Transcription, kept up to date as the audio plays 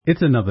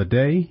It's another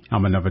day.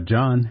 I'm another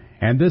John,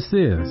 and this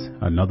is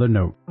Another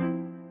Note.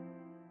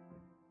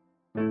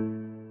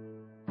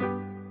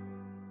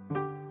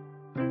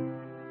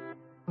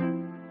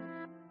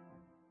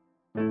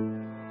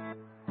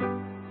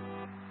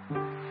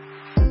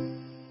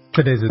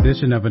 Today's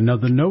edition of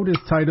Another Note is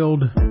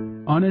titled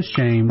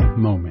Unashamed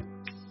Moment.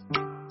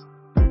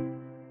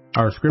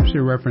 Our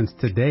scripture reference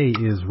today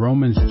is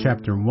Romans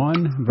chapter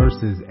 1,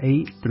 verses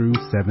 8 through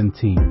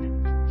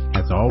 17.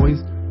 As always,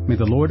 may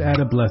the Lord add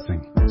a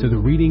blessing to the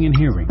reading and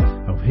hearing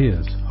of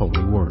His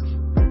holy word.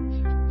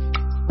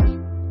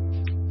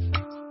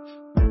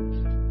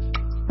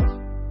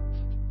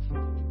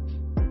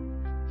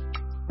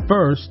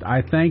 First,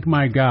 I thank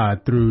my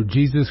God through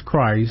Jesus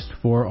Christ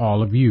for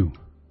all of you,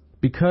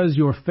 because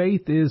your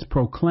faith is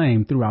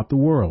proclaimed throughout the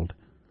world.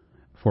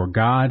 For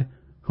God,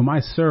 whom I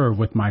serve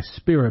with my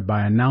spirit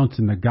by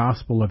announcing the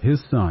gospel of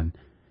His Son,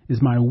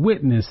 is my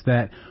witness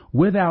that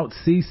without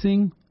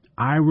ceasing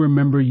I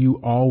remember you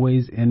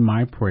always in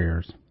my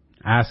prayers,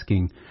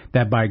 asking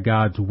that by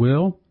God's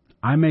will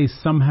I may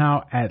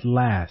somehow at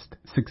last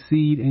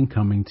succeed in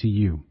coming to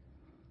you.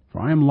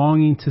 For I am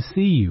longing to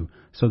see you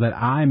so that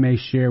I may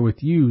share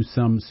with you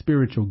some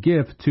spiritual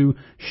gift to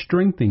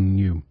strengthen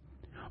you,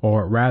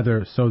 or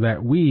rather so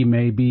that we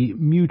may be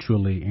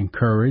mutually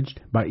encouraged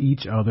by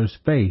each other's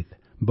faith,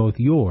 both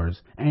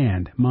yours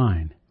and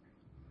mine.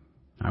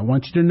 I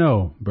want you to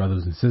know,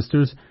 brothers and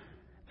sisters,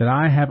 that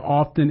I have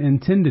often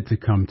intended to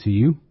come to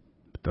you,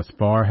 but thus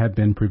far have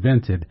been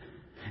prevented,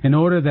 in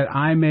order that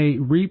I may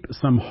reap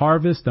some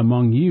harvest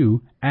among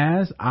you,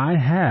 as I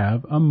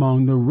have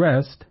among the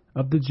rest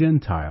of the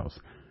Gentiles.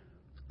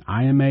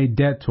 I am a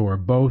debtor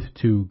both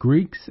to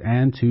Greeks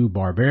and to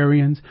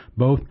barbarians,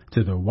 both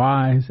to the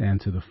wise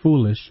and to the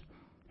foolish.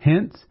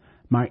 Hence,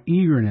 my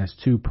eagerness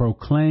to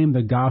proclaim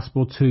the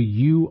gospel to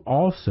you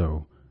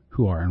also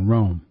who are in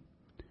Rome.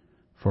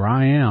 For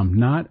I am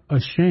not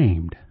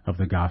ashamed of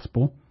the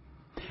gospel.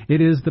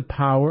 It is the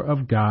power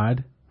of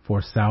God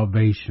for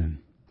salvation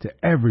to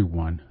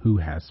everyone who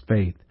has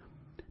faith,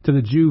 to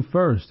the Jew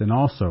first and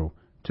also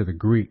to the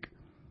Greek.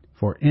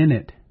 For in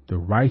it the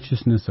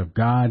righteousness of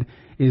God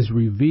is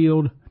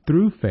revealed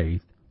through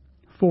faith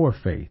for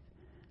faith.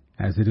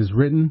 As it is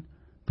written,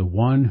 the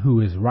one who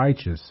is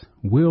righteous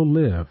will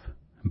live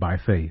by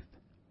faith.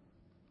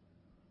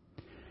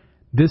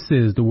 This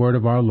is the word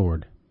of our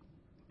Lord.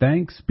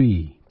 Thanks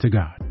be to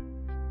God.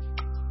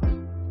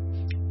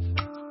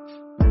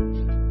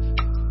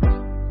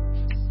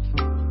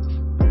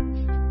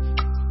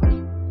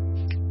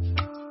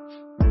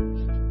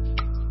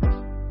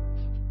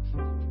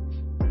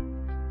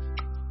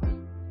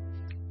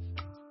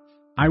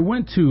 I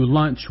went to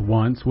lunch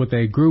once with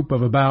a group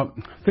of about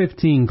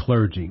 15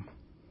 clergy.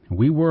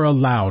 We were a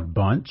loud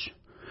bunch,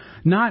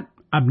 not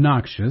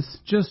obnoxious,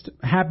 just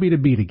happy to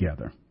be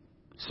together.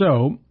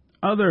 So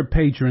other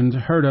patrons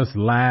heard us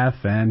laugh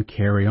and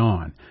carry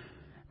on.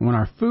 When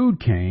our food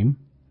came,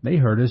 they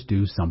heard us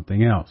do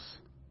something else.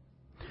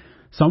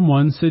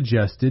 Someone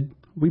suggested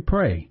we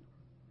pray.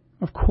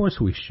 Of course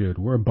we should.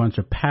 We're a bunch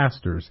of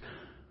pastors.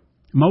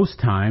 Most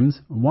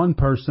times, one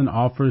person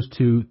offers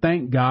to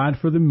thank God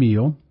for the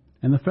meal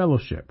and the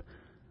fellowship.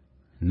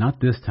 Not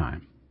this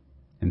time.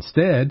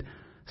 Instead,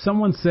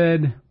 someone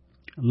said,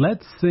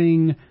 "Let's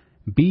sing,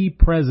 'Be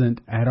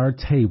present at our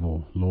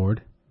table,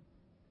 Lord.'"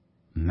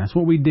 And that's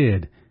what we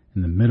did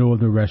in the middle of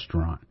the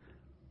restaurant.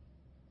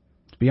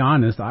 To be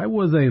honest, I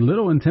was a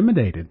little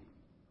intimidated.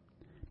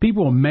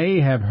 People may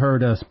have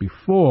heard us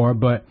before,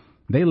 but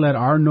they let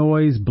our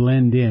noise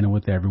blend in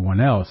with everyone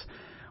else.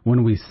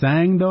 When we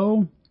sang,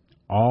 though,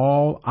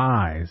 all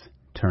eyes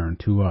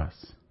turned to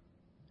us.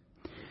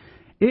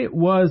 It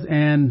was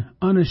an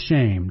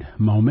unashamed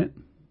moment.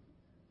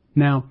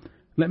 Now,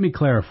 let me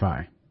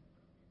clarify.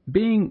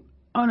 Being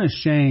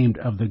unashamed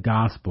of the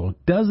gospel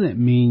doesn't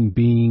mean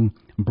being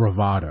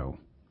bravado.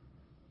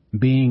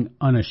 Being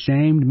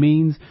unashamed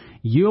means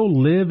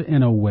you'll live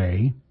in a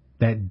way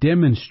that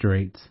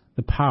demonstrates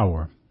the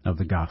power of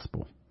the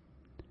gospel.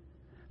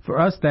 For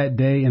us that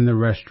day in the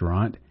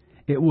restaurant,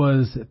 it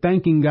was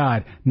thanking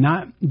God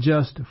not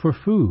just for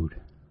food,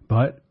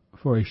 but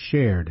for a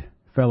shared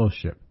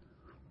fellowship.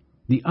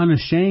 The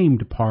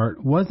unashamed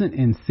part wasn't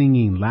in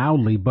singing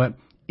loudly, but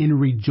in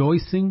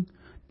rejoicing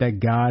that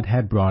God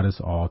had brought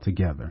us all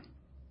together.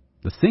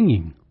 The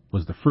singing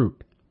was the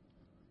fruit.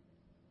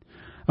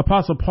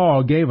 Apostle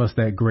Paul gave us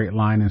that great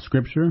line in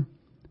Scripture,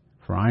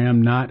 "For I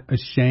am not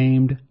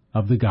ashamed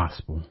of the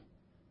gospel."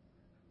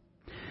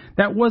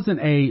 That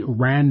wasn't a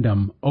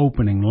random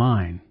opening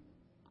line.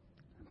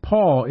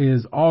 Paul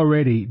is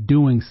already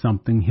doing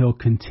something he'll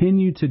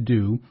continue to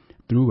do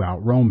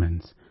throughout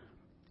Romans.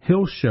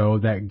 He'll show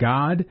that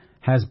God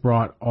has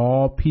brought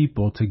all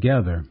people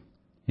together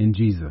in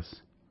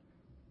Jesus.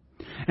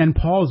 And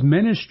Paul's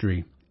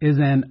ministry is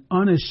an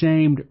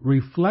unashamed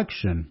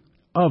reflection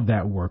of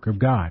that work of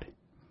God.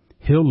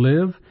 He'll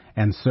live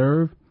and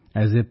serve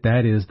as if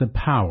that is the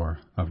power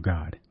of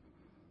God.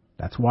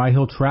 That's why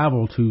he'll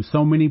travel to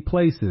so many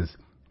places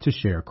to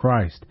share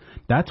Christ.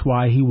 That's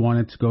why he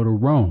wanted to go to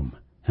Rome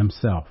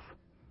himself.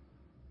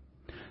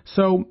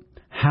 So,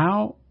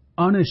 how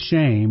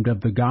unashamed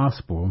of the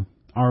gospel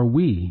are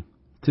we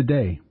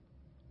today?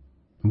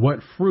 What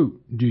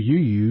fruit do you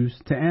use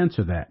to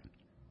answer that?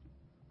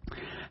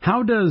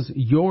 How does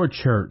your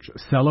church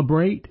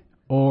celebrate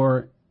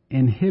or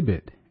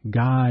inhibit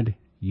God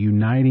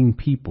uniting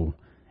people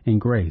in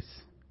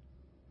grace?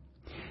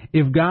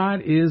 If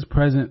God is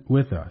present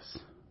with us,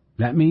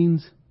 that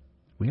means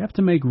we have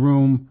to make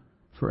room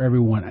for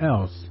everyone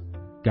else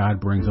God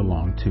brings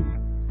along too.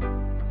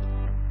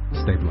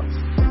 Stay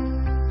blessed.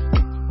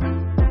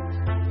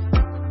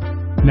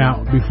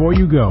 Now, before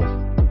you go,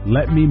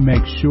 let me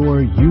make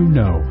sure you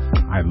know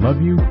I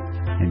love you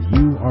and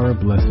you are a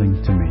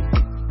blessing to me.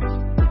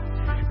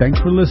 Thanks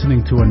for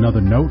listening to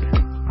another note.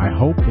 I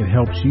hope it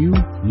helps you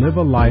live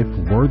a life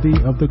worthy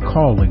of the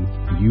calling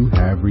you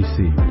have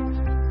received.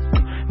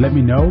 Let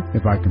me know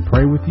if I can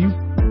pray with you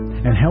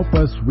and help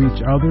us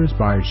reach others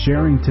by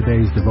sharing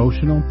today's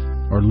devotional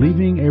or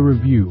leaving a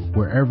review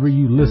wherever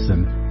you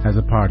listen as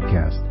a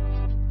podcast.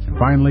 And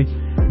finally,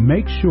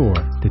 make sure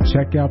to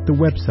check out the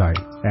website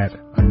at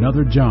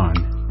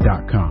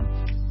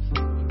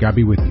anotherjohn.com. God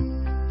be with you.